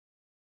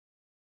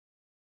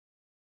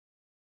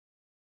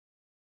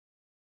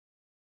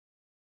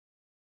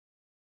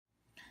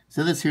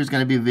So this here's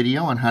going to be a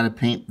video on how to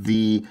paint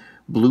the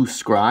blue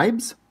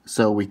Scribes.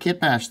 So we kit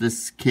bashed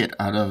this kit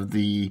out of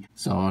the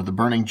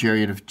burning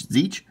chariot of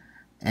Tzeentch,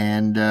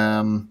 and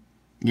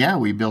yeah,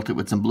 we built it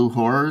with some blue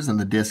horrors and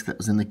the disc that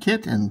was in the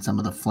kit and some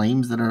of the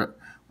flames that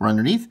were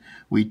underneath.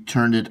 We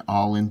turned it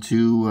all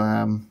into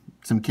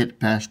some kit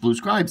bashed blue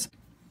Scribes.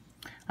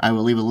 I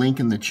will leave a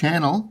link in the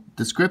channel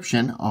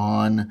description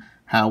on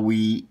how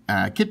we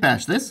kit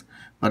bash this.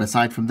 But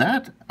aside from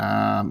that,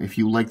 if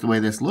you like the way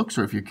this looks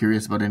or if you're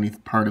curious about any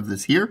part of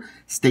this here,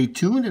 stay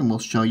tuned and we'll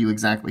show you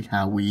exactly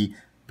how we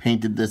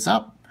painted this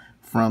up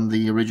from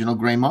the original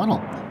gray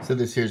model. So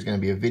this here is going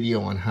to be a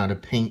video on how to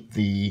paint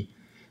the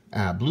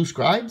blue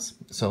Scribes.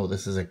 So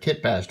this is a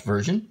kit bashed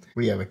version.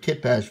 We have a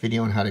kit bash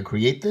video on how to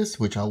create this,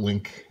 which I'll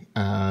link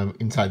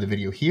inside the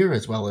video here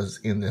as well as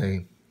in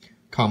the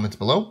comments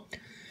below.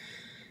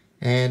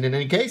 And in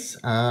any case,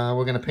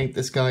 we're going to paint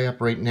this guy up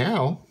right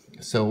now.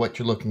 So what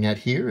you're looking at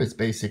here is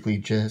basically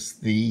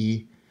just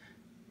the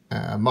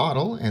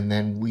model, and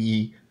then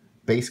we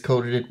base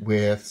coated it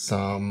with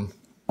some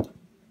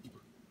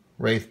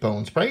Wraith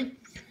Bone spray.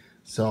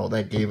 So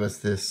that gave us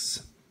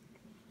this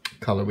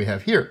color we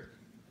have here.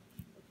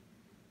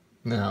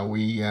 Now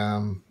we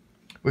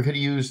could have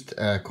used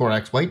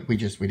Corax White. We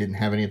didn't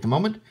have any at the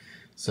moment.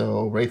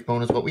 So Wraith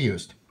Bone is what we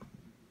used.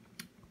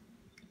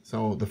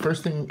 So the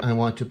first thing I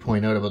want to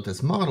point out about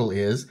this model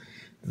is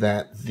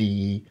that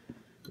the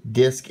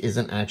disc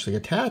isn't actually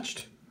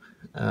attached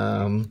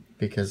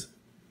because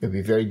it would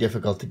be very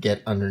difficult to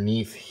get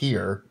underneath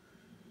here,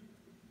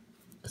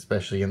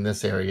 especially in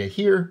this area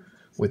here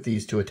with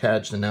these two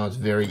attached, and now it's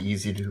very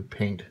easy to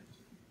paint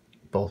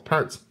both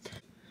parts.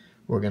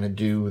 We're going to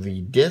do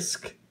the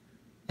disc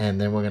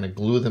and then we're going to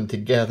glue them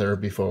together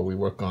before we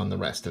work on the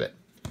rest of it.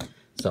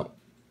 So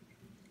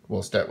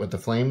we'll start with the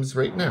flames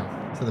right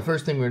now. So the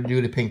first thing we're going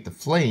to do to paint the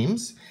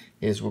flames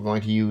is we're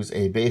going to use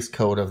a base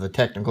coat of the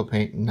technical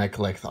paint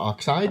Nicolaith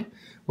Oxide.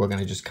 We're going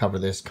to just cover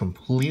this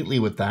completely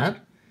with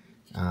that,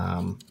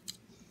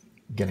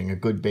 getting a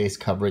good base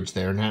coverage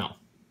there now.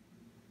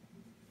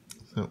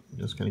 So I'm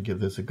just going to give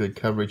this a good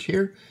coverage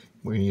here.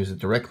 We're going to use it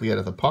directly out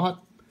of the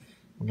pot.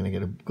 We're going to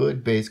get a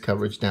good base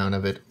coverage down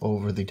of it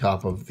over the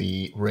top of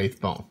the Wraith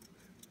Bone.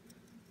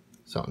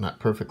 So not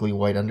perfectly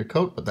white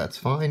undercoat, but that's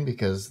fine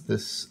because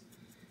this,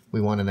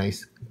 we want a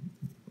nice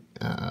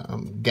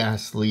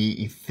ghastly,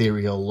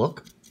 ethereal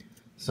look.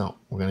 So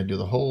we're going to do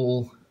the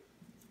whole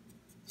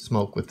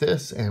smoke with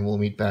this, and we'll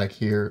meet back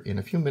here in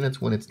a few minutes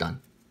when it's done.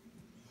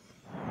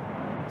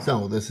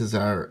 So this is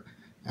our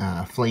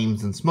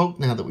flames and smoke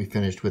now that we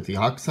finished with the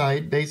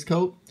oxide base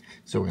coat.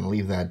 So we're going to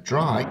leave that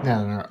dry.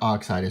 Now that our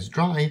oxide is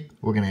dry,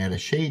 we're going to add a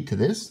shade to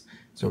this.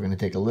 So we're going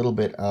to take a little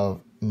bit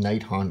of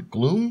Night Haunt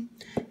Gloom,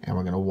 and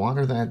we're going to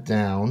water that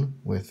down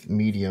with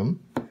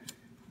medium,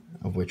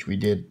 of which we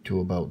did to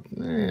about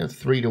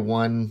 3 to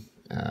 1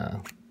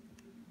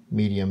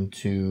 medium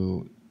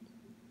to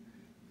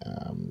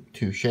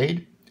 2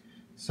 shade.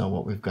 So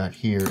what we've got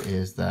here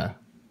is the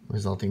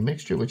resulting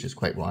mixture, which is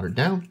quite watered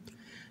down.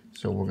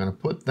 So we're going to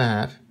put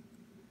that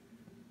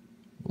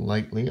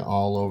lightly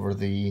all over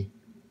the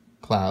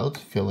clouds,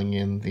 filling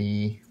in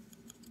the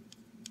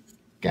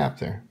gap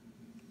there.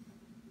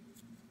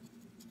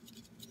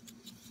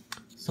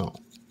 So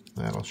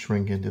that'll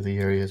shrink into the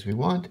areas we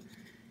want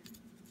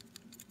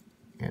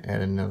and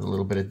add another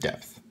little bit of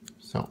depth.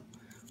 So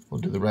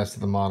we'll do the rest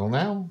of the model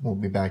now. We'll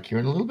be back here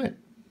in a little bit.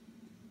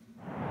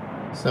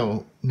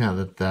 So now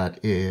that that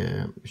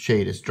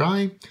shade is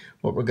dry,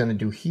 what we're going to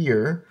do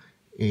here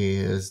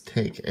is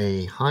take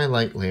a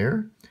highlight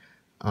layer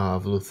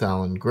of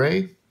Luthalin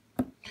Gray,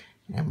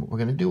 and what we're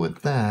going to do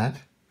with that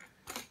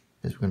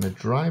is we're going to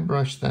dry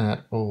brush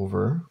that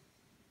over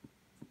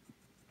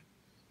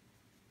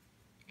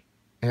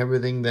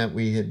everything that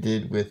we had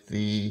did with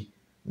the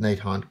Night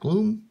Haunt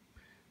Gloom.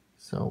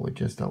 So with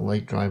just a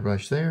light dry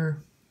brush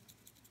there,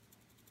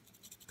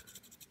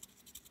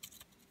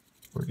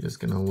 we're just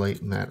going to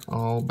lighten that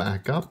all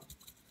back up,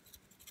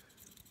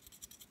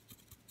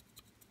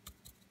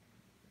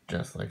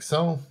 just like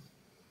so.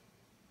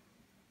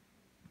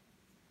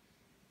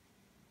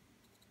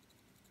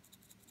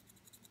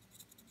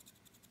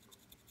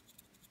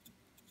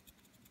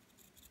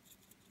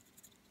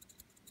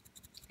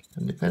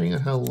 And depending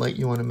on how light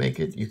you want to make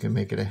it, you can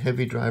make it a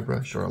heavy dry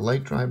brush or a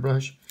light dry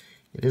brush.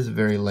 It is a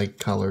very light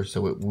color,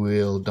 so it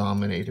will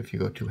dominate if you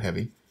go too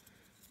heavy.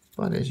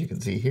 But as you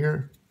can see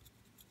here,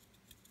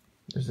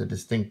 there's a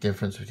distinct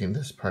difference between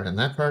this part and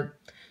that part.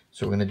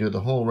 So we're going to do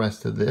the whole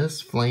rest of this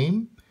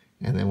flame,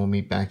 and then we'll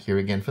meet back here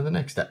again for the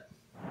next step.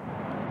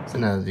 So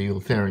now that the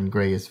Luthalin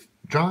Gray is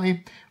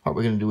dry, what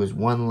we're going to do is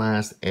one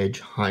last edge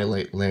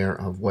highlight layer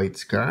of white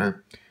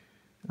scar.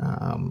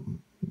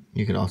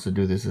 You can also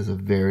do this as a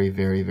very,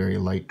 very, very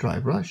light dry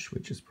brush,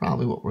 which is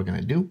probably what we're going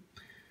to do.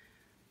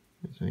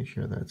 Just make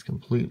sure that's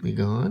completely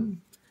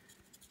gone.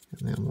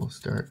 And then we'll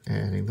start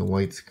adding the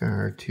white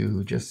scar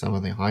to just some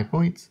of the high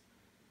points.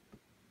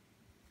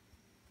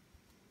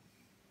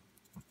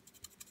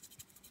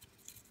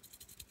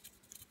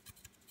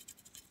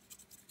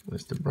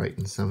 just to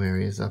brighten some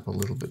areas up a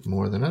little bit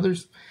more than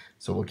others.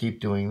 So we'll keep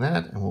doing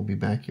that, and we'll be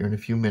back here in a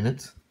few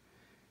minutes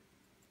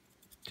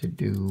to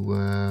do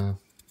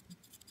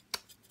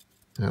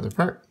another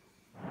part.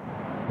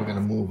 We're going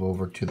to move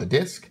over to the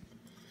disc.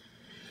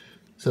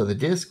 So the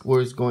disc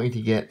was going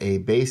to get a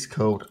base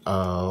coat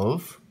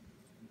of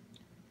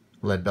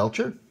lead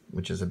belcher,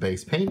 which is a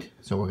base paint.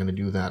 So we're going to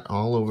do that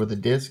all over the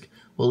disc.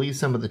 We'll leave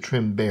some of the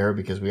trim bare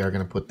because we are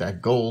going to put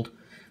that gold.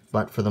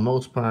 But for the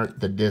most part,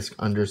 the disc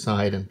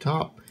underside and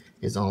top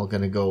is all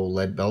going to go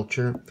lead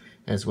belcher,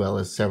 as well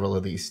as several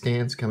of these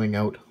stands coming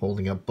out,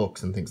 holding up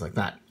books and things like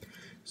that.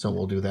 So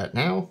we'll do that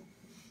now.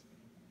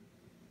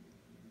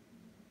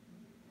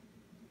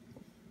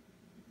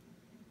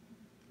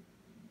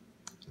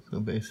 So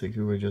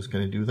basically we're just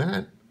going to do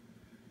that,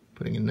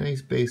 putting a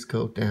nice base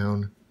coat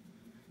down,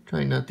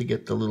 trying not to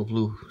get the little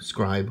blue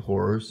scribe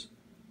horrors,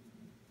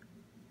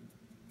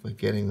 but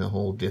getting the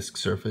whole disc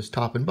surface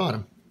top and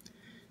bottom.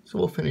 So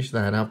we'll finish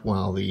that up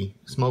while the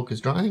smoke is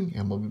drying,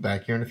 and we'll be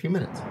back here in a few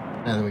minutes.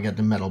 Now that we got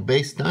the metal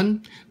base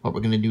done, what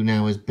we're going to do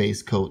now is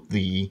base coat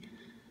the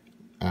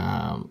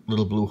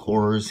little blue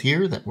horrors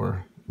here that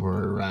we're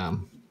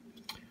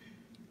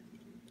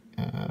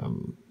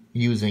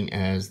using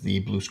as the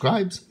blue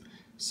scribes.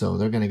 So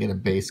they're going to get a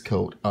base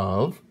coat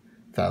of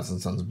Thousand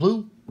Suns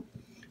blue.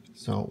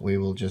 So we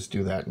will just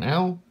do that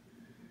now,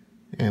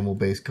 and we'll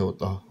base coat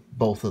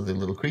both of the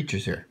little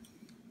creatures here.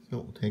 So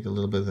we'll take a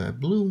little bit of that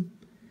blue,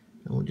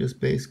 and we'll just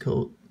base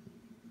coat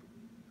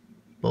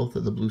both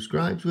of the blue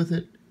scribes with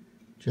it,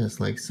 just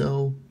like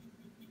so,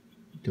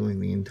 doing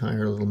the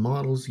entire little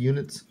models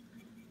units,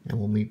 and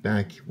we'll meet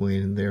back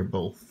when they're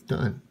both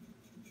done.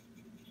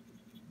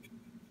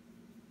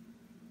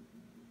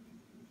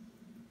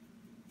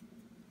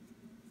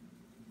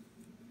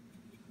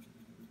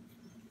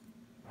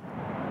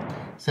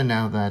 So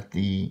now that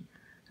the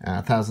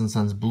Thousand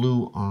Suns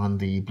blue on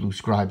the blue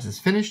scribes is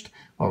finished,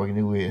 what we're going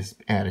to do is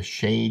add a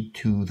shade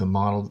to the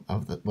model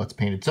of what's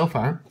painted so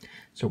far.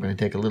 So we're going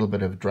to take a little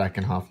bit of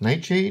Drakenhof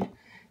Nightshade,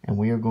 and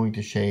we are going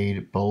to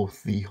shade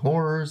both the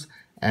horrors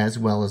as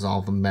well as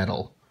all the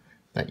metal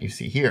that you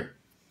see here.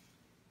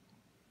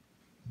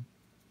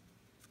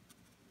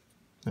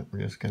 So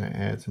we're just going to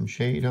add some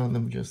shade on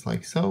them just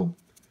like so.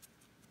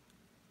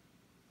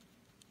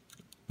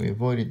 We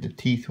avoided the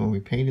teeth when we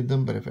painted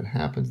them, but if it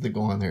happens to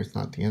go on there, it's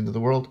not the end of the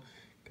world,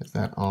 because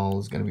that all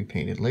is going to be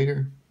painted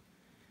later.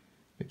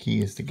 The key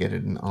is to get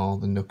it in all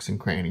the nooks and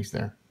crannies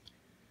there.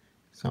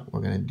 So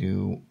we're going to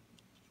do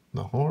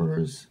the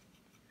horrors.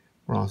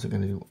 We're also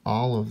going to do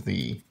all of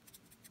the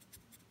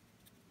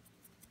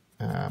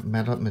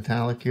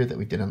metallic here that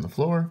we did on the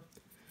floor.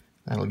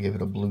 That'll give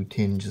it a blue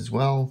tinge as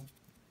well.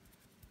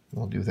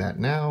 We'll do that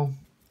now,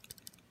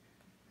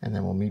 and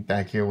then we'll meet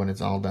back here when it's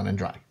all done and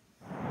dry.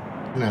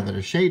 Now that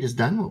our shade is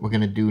done, what we're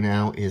going to do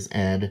now is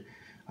add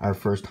our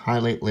first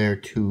highlight layer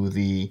to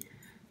the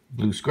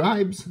blue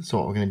scribes. So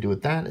what we're going to do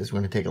with that is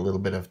we're going to take a little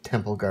bit of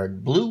Temple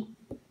Guard blue,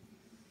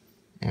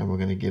 and we're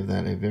going to give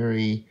that a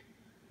very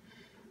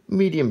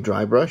medium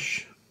dry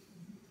brush.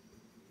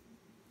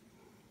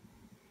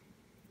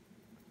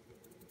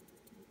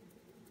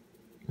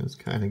 Just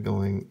kind of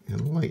going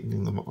and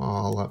lightening them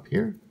all up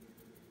here,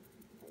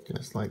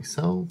 just like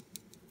so.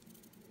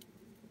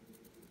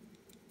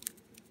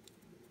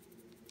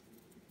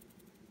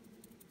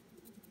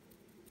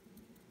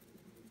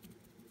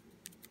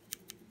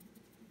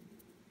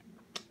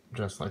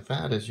 Just like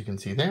that, as you can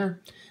see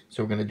there.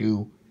 So we're going to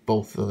do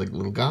both of the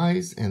little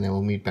guys, and then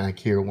we'll meet back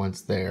here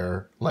once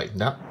they're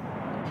lightened up.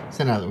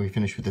 So now that we've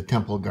finished with the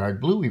Temple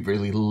Guard blue, we've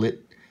really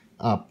lit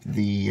up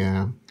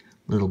the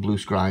little blue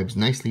scribes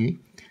nicely.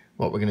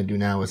 What we're going to do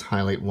now is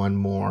highlight one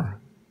more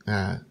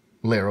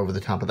layer over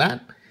the top of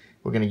that.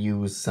 We're going to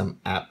use some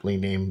aptly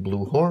named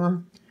blue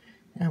horror,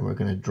 and we're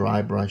going to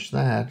dry brush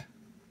that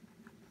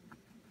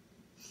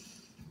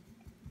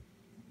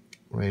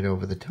right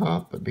over the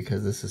top, but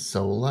because this is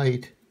so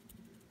light,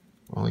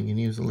 well, you can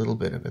use a little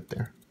bit of it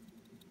there.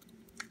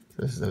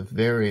 So this is a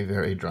very,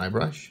 very dry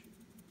brush.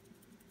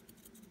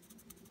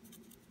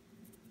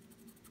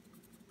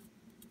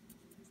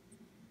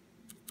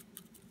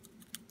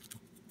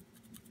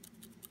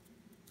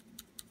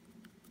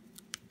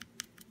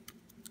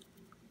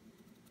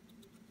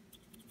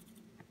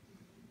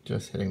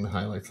 Just hitting the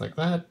highlights like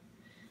that.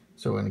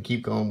 So we're going to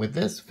keep going with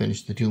this,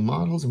 finish the two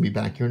models, and be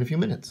back here in a few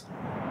minutes.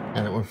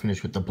 Now that we're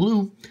finished with the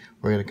blue,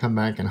 we're going to come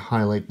back and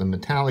highlight the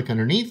metallic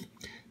underneath.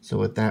 So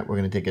with that, we're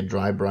going to take a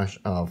dry brush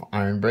of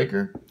Iron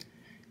Breaker,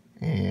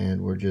 and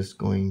we're just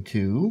going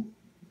to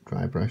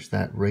dry brush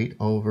that right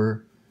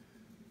over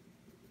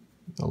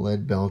the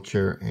lead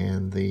belcher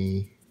and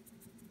the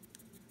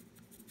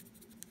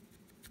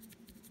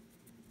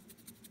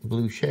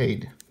blue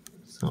shade.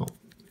 So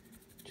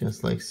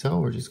just like so,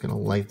 we're just going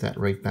to light that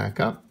right back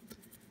up,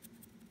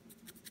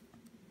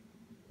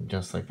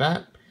 just like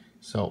that.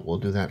 So we'll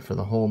do that for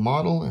the whole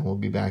model, and we'll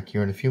be back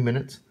here in a few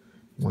minutes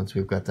once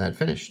we've got that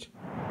finished.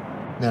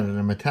 Now that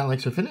our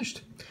metallics are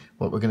finished,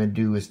 what we're going to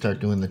do is start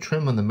doing the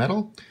trim on the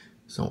metal.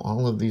 So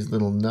all of these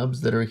little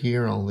nubs that are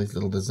here, all these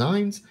little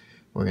designs,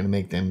 We're going to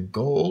make them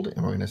gold, and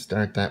we're going to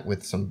start that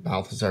with some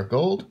Balthasar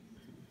gold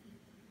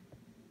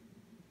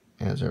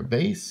as our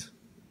base.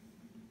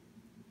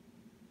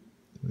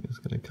 We're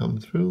just going to come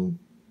through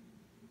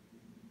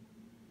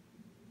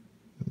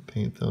and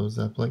paint those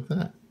up like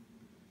that.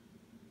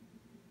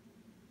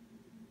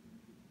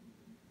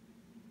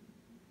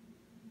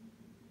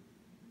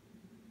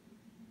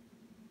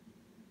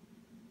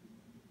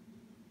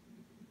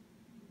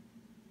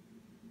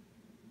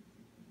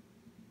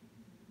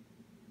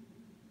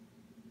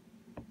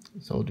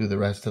 So we'll do the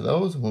rest of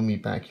those, and we'll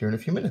meet back here in a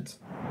few minutes.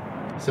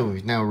 So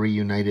we've now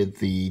reunited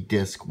the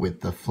disc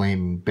with the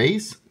flame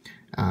base,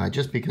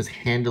 just because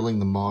handling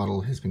the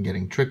model has been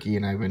getting tricky,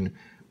 and I've been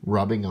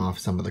rubbing off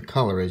some of the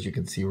color, as you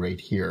can see right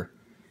here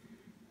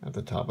at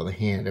the top of the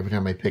hand. Every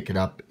time I pick it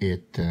up,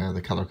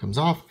 the color comes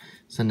off.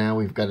 So now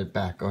we've got it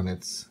back on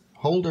its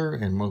holder,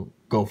 and we'll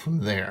go from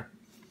there.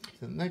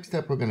 So the next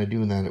step we're going to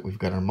do now that we've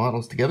got our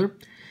models together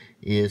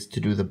is to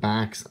do the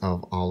backs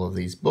of all of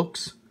these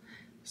books.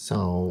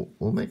 So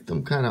we'll make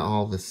them kind of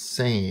all the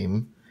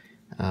same.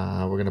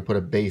 We're going to put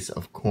a base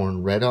of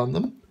corn red on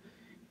them,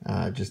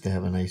 just to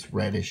have a nice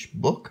reddish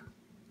book.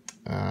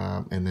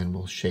 And then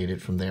we'll shade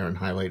it from there and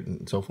highlight it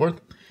and so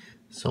forth.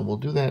 So we'll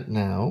do that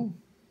now.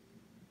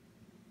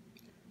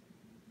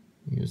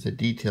 Use a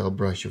detail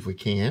brush if we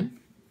can.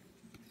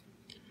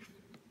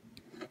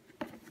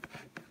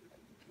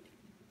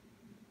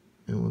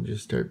 And we'll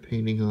just start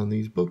painting on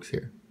these books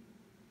here.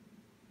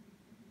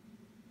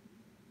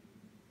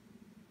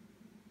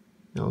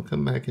 Now I'll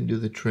come back and do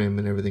the trim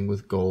and everything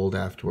with gold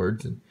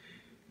afterwards and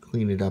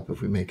clean it up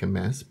if we make a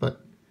mess,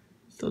 but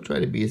still try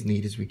to be as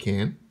neat as we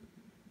can.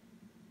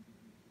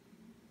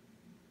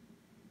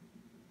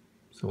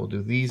 So we'll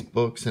do these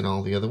books and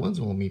all the other ones,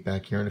 and we'll meet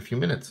back here in a few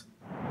minutes.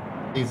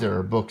 These are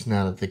our books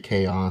now that the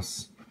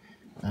Chaos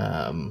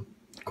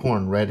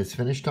corn red is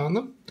finished on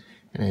them.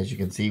 And as you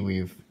can see,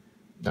 we've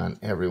done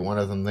every one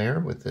of them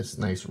there with this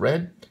nice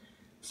red.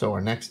 So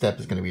our next step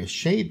is going to be to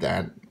shade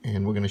that,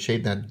 and we're going to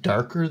shade that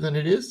darker than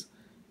it is.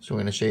 So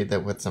we're going to shade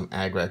that with some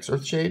Agrax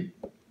Earthshade,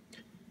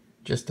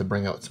 just to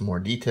bring out some more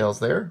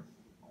details there.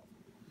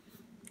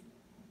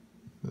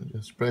 I'll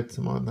just spread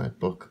some on that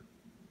book,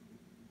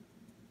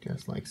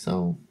 just like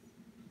so.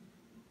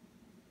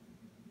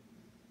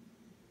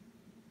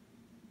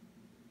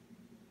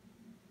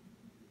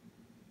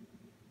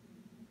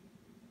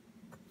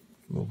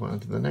 Move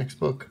on to the next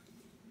book,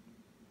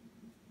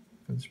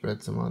 and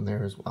spread some on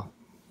there as well.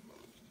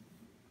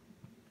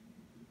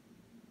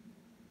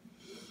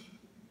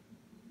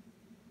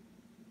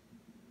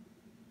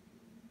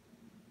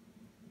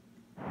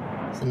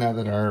 So now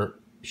that our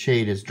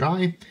shade is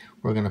dry,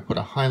 we're going to put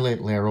a highlight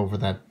layer over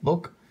that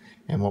book,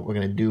 and what we're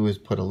going to do is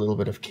put a little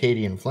bit of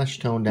Cadian flesh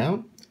tone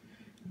down.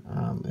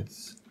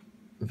 It's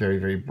very,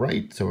 very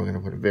bright, so we're going to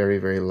put a very,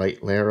 very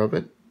light layer of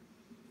it.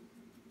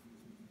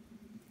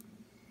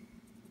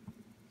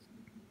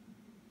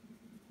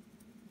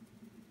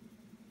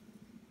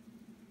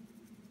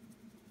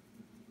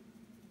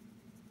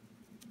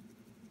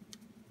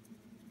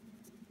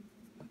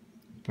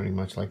 Pretty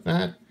much like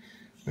that.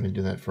 I'm going to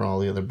do that for all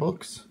the other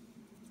books.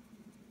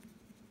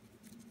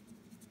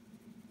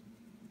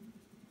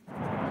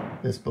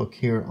 This book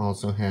here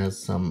also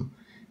has some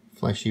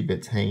fleshy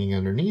bits hanging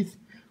underneath.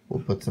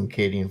 We'll put some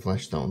Cadian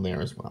flesh tone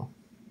there as well.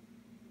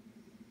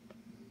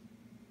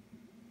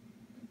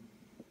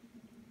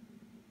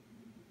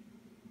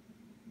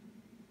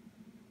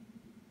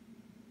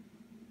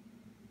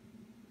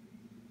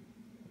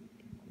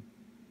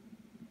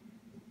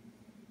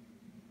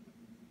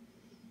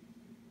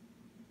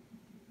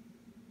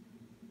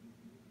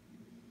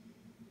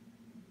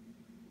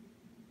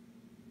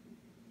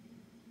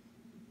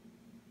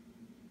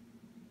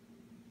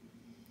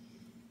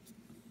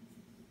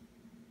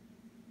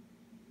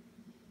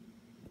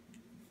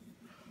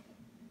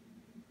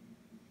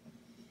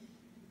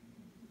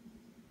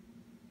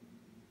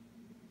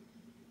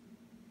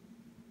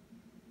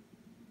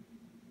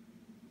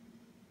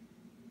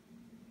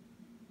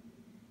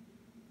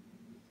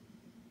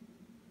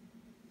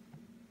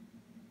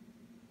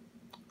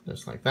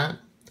 Just like that.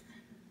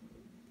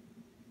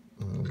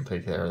 And we'll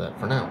take care of that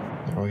for now.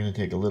 Now we're going to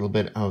take a little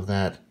bit of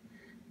that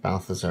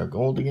Balthasar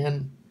gold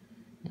again,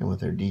 and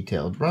with our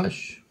detailed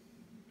brush,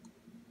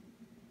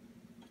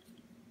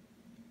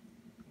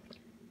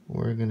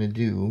 we're going to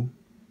do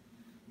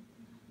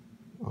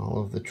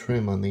all of the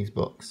trim on these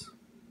books.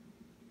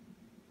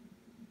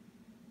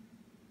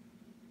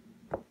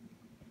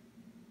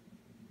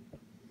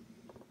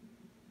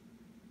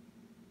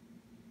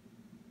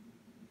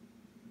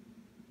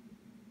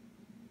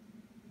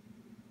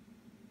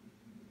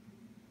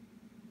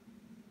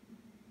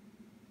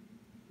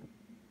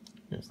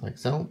 Just like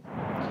so.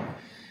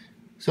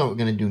 So what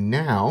we're going to do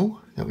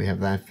now that we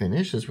have that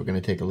finished is we're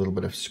going to take a little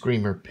bit of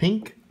Screamer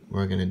Pink.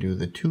 We're going to do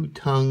the two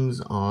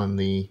tongues on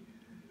the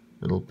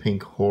little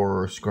pink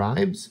horror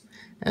scribes,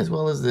 as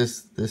well as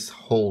this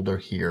holder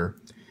here.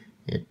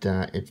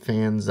 It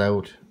fans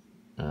out,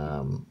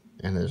 and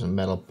there's a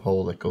metal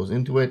pole that goes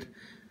into it.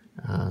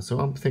 So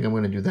I think I'm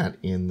going to do that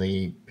in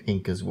the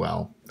pink as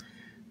well.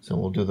 So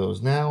we'll do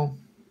those now.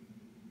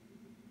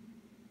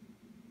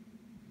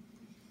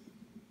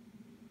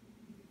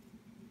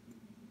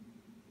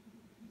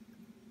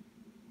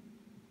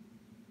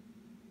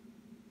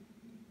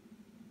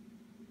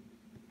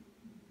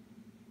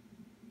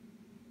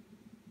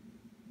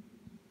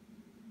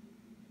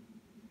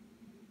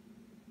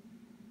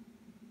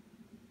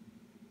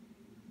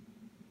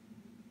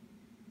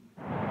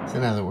 So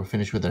now that we're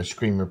finished with our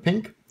Screamer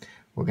Pink,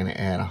 we're going to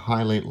add a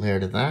highlight layer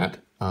to that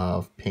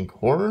of Pink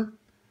Horror.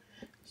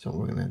 So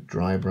we're going to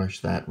dry brush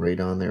that right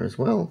on there as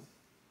well.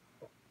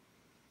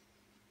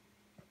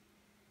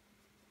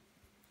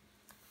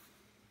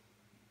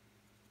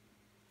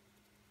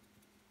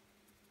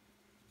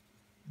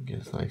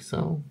 Just like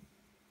so.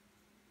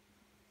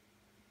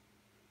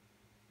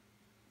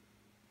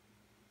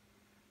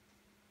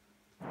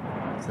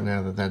 So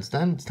now that that's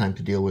done, it's time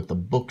to deal with the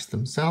books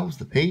themselves,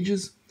 the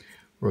pages.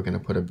 We're going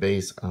to put a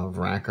base of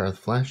Rakarth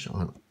Flesh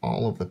on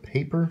all of the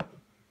paper.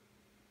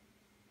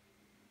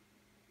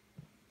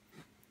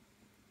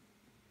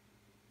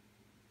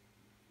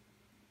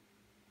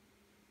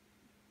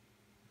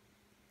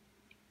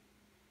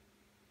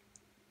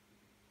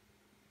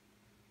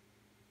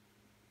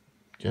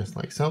 Just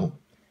like so.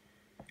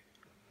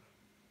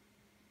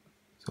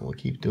 So we'll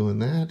keep doing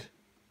that,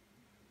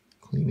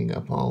 cleaning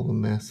up all the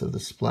mess of the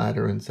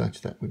splatter and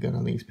such that we got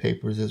on these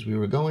papers as we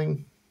were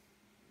going.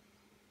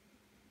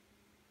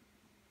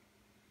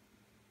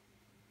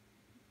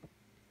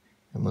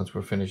 And once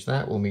we're finished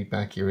that, we'll meet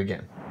back here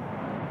again.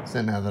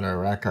 So now that our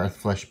Rakarth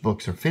Flesh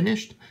books are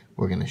finished,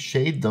 we're going to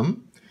shade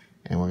them.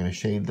 And we're going to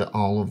shade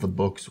all of the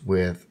books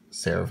with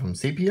Seraphim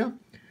Sepia.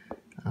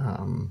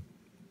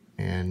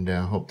 And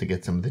hope to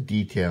get some of the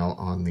detail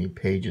on the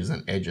pages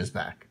and edges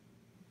back.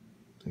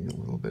 Take a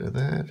little bit of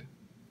that.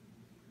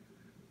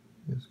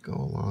 Just go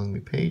along the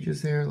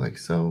pages there like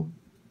so.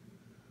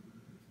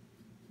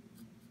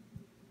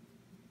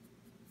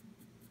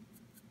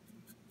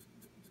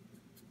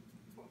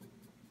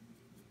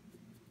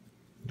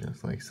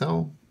 Just like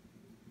so.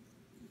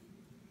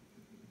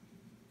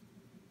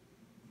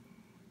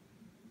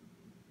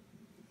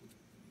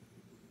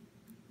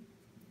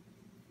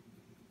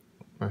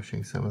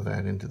 Brushing some of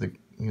that into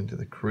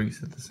the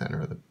crease at the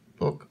center of the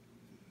book.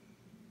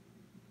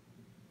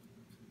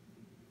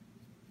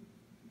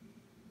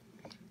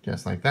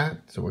 Just like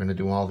that. So we're going to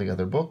do all the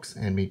other books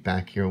and meet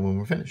back here when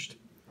we're finished.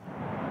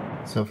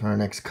 So for our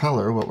next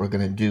color, what we're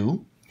going to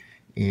do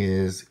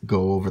is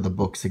go over the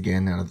books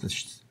again now that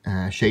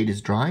the shade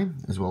is dry,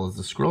 as well as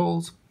the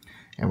scrolls.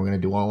 And we're going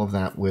to do all of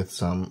that with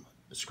some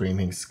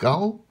Screaming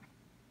Skull.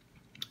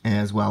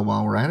 As well,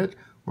 while we're at it,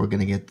 we're going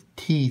to get the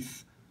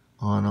teeth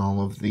on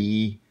all of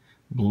the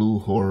blue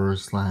horror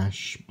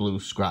 / blue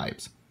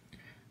scribes.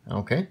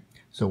 Okay,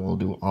 so we'll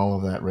do all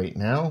of that right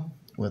now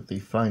with the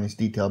finest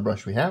detail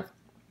brush we have.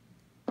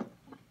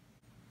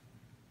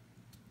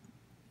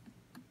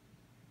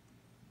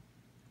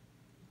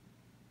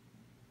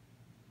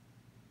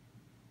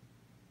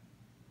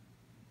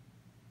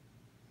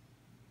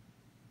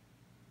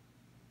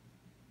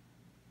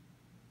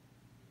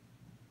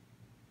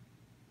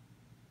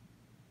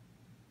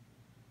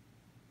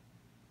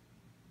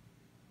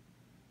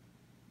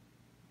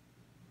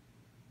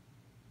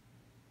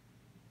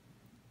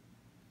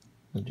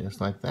 And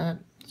just like that.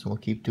 So we'll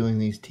keep doing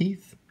these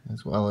teeth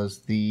as well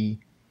as the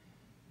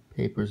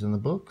papers in the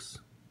books.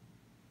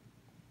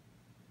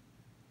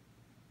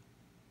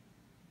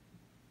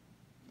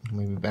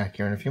 We'll be back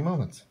here in a few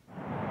moments.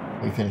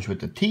 We finish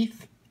with the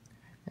teeth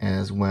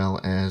as well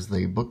as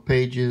the book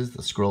pages,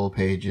 the scroll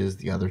pages,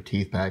 the other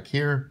teeth back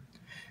here.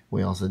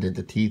 We also did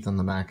the teeth on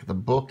the back of the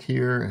book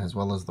here as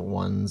well as the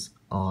ones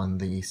on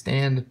the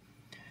stand.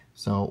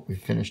 So we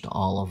finished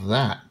all of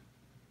that.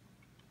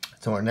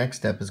 So our next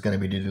step is going to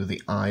be to do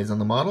the eyes on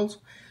the models.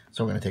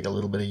 So we're going to take a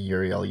little bit of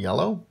Uriel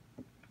yellow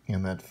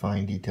and that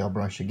fine detail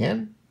brush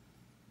again.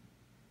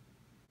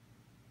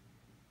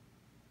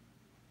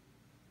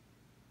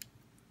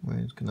 We're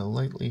just going to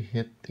lightly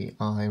hit the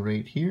eye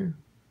right here.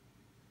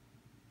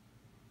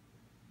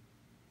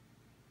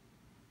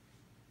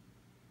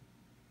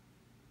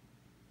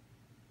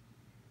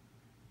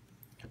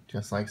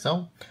 Just like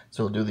so.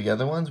 So we'll do the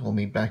other ones. We'll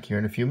meet back here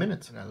in a few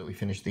minutes. Now that we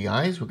finish the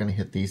eyes, we're going to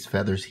hit these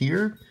feathers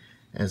here,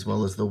 as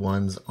well as the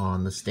ones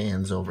on the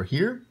stands over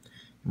here.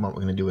 And what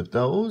we're going to do with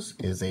those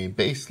is a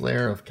base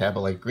layer of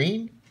Cabalite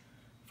Green,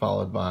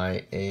 followed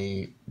by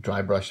a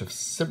dry brush of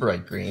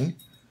Sybarite Green.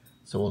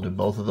 So we'll do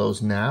both of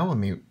those now and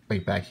meet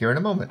right back here in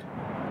a moment.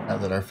 Now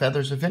that our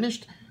feathers are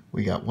finished,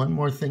 we got one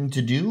more thing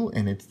to do,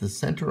 and it's the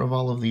center of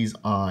all of these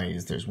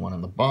eyes. There's one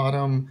on the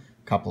bottom,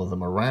 a couple of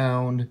them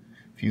around,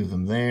 a few of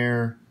them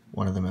there,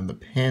 one of them in the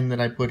pen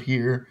that I put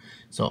here.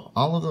 So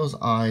all of those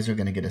eyes are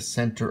going to get a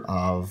center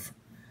of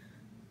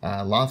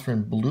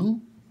Lothran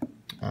Blue.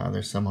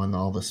 There's some on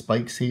all the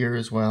spikes here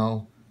as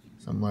well.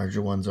 Some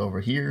larger ones over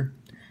here.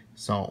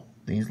 So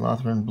these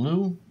Lothran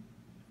Blue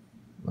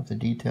with the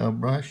detail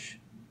brush.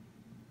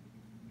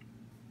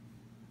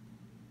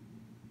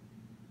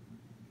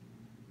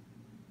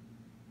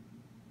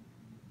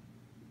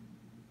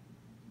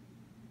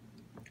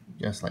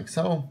 just like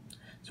so.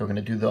 So we're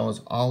going to do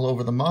those all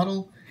over the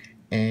model,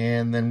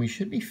 and then we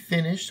should be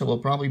finished. So we'll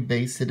probably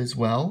base it as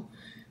well.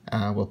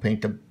 We'll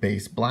paint the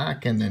base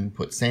black and then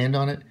put sand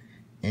on it,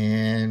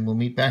 and we'll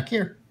meet back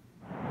here.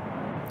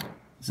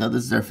 So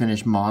this is our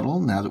finished model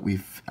now that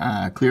we've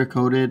clear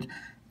coated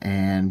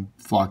and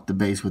flocked the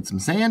base with some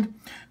sand.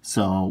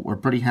 So we're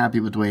pretty happy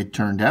with the way it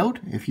turned out.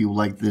 If you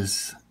like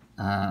this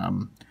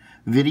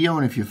video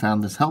and if you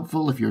found this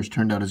helpful, if yours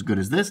turned out as good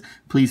as this,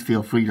 please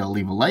feel free to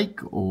leave a like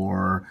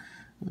or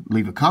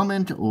leave a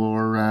comment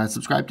or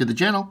subscribe to the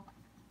channel.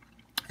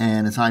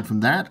 And aside from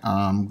that,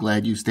 I'm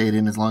glad you stayed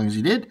in as long as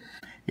you did.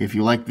 If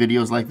you like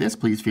videos like this,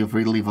 please feel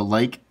free to leave a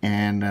like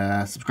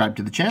and subscribe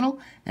to the channel,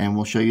 and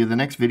we'll show you the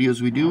next videos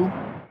we do